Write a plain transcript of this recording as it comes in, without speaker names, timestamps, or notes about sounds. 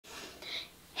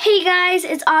Hey guys,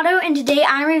 it's Otto, and today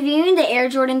I'm reviewing the Air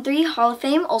Jordan 3 Hall of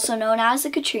Fame, also known as the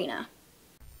Katrina.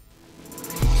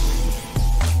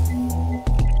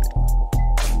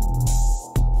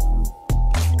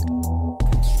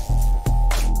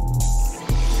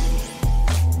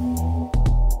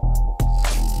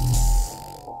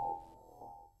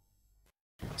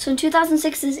 So in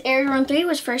 2006, this Air Jordan 3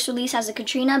 was first released as a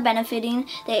Katrina, benefiting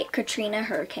the Katrina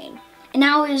hurricane. And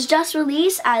now it is just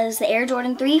released as the Air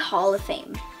Jordan 3 Hall of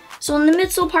Fame. So in the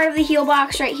midsole part of the heel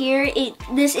box right here,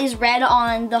 this is red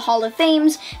on the Hall of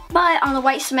Fames, but on the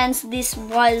white cements this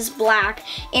was black.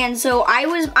 And so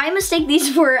I mistake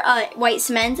these for white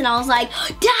cement, and I was like,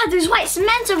 Dad, there's white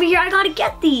cements over here, I gotta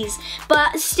get these.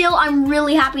 But still, I'm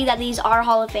really happy that these are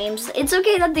Hall of Fames. It's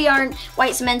okay that they aren't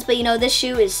white cements, but you know, this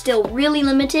shoe is still really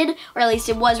limited, or at least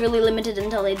it was really limited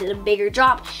until they did a bigger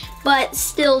drop. But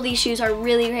still, these shoes are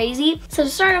really crazy. So to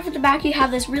start off with the back, you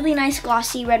have this really nice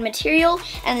glossy red material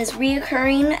and this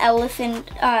reoccurring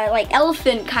elephant, like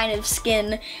elephant kind of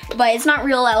skin, but it's not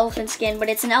real elephant skin, but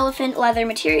it's an elephant leather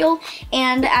material.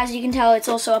 And as you can tell, it's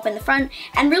also up in the front.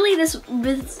 And really, this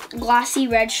glossy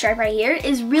red stripe right here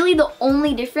is really the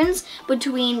only difference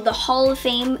between the Hall of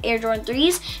Fame Air Jordan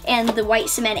 3s and the white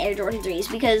cement Air Jordan 3s,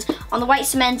 because on the white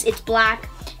cements it's black,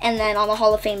 and then on the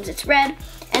Hall of Fames it's red.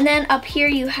 And then up here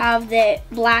you have the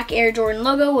black Air Jordan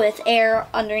logo with Air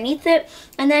underneath it.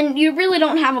 And then you really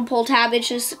don't have a pull tab, it's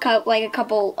just like a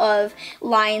couple of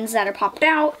lines that are popped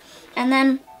out. And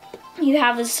then you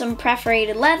have some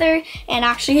perforated leather, and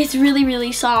actually it's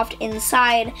really soft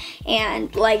inside,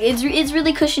 and like it's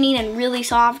really cushiony and really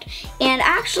soft. And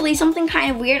actually something kind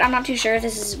of weird, I'm not too sure if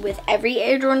this is with every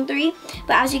Air Jordan 3,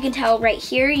 but as you can tell right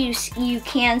here, you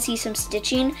can see some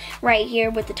stitching right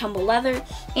here with the tumble leather.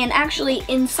 And actually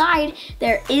inside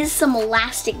there is some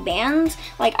elastic bands.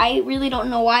 Like, I really don't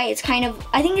know why. It's kind of,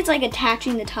 I think it's like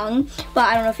attaching the tongue, but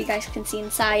I don't know if you guys can see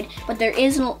inside, but there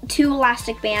is 2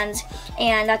 elastic bands,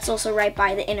 and that's also right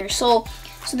by the inner sole.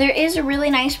 So there is a really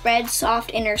nice red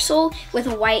soft inner sole with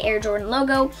a white Air Jordan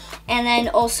logo, and then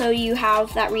also you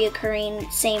have that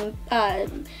reoccurring same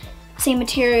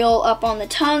material up on the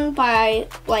tongue by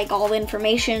like all the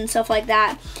information, stuff like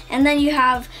that. And then you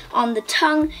have on the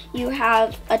tongue, you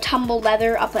have a tumble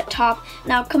leather up at top.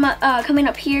 Now coming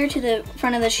up here to the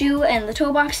front of the shoe and the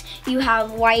toe box, you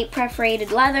have white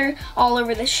perforated leather all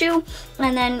over the shoe.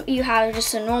 And then you have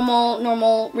just a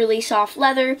normal really soft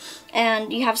leather,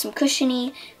 and you have some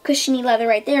cushiony leather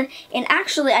right there. And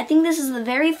actually, I think this is the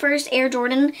very first Air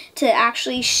Jordan to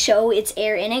actually show its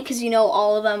air in it, because you know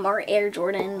all of them are Air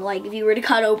Jordan. Like, if you were to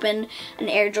cut open an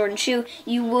Air Jordan shoe,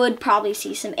 you would probably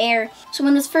see some air. So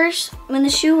when the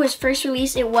shoe was first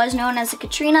released, it was known as the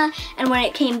Katrina, and when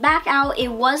it came back out, it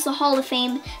was the Hall of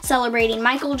Fame, celebrating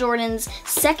Michael Jordan's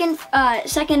second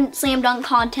slam dunk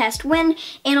contest win,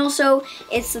 and also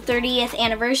it's the 30th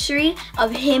anniversary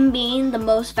of him being the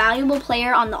most valuable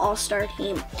player on the All-Star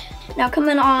team. Now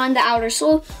coming on the outer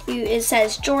sole, it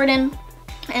says Jordan,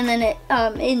 and then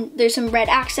there's some red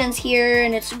accents here,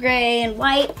 and it's gray and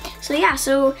white. So yeah,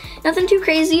 so nothing too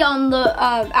crazy on the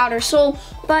outer sole,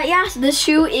 but yeah, so this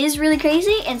shoe is really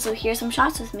crazy, and so here's some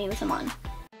shots with me with them on.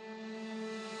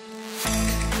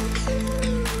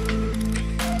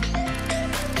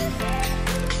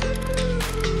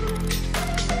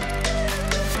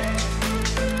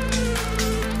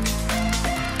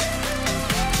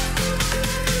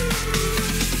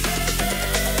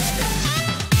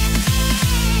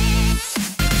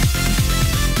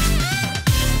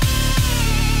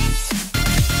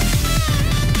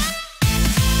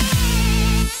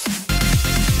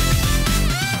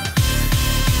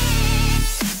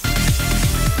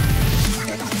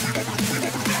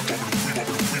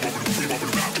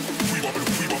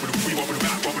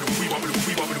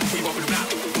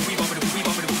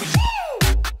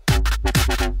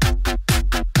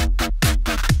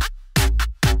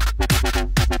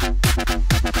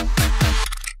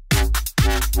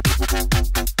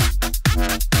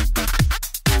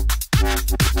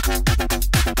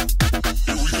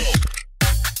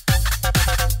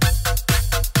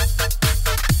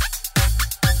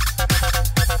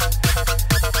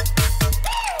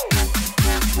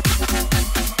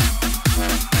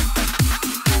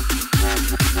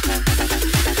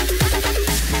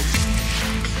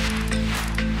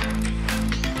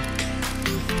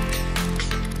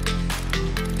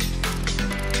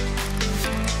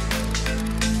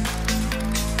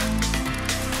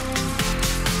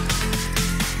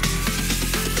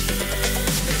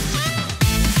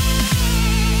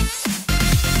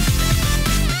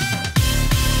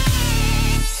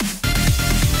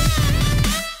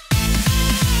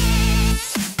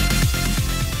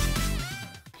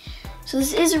 So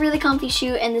this is a really comfy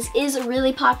shoe, and this is a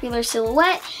really popular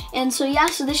silhouette. And so yeah,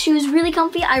 so this shoe is really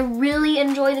comfy. I really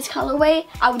enjoy this colorway.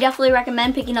 I would definitely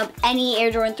recommend picking up any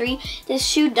Air Jordan 3. This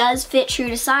shoe does fit true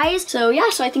to size. So yeah,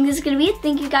 so I think this is gonna be it.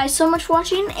 Thank you guys so much for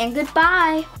watching, and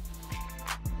goodbye.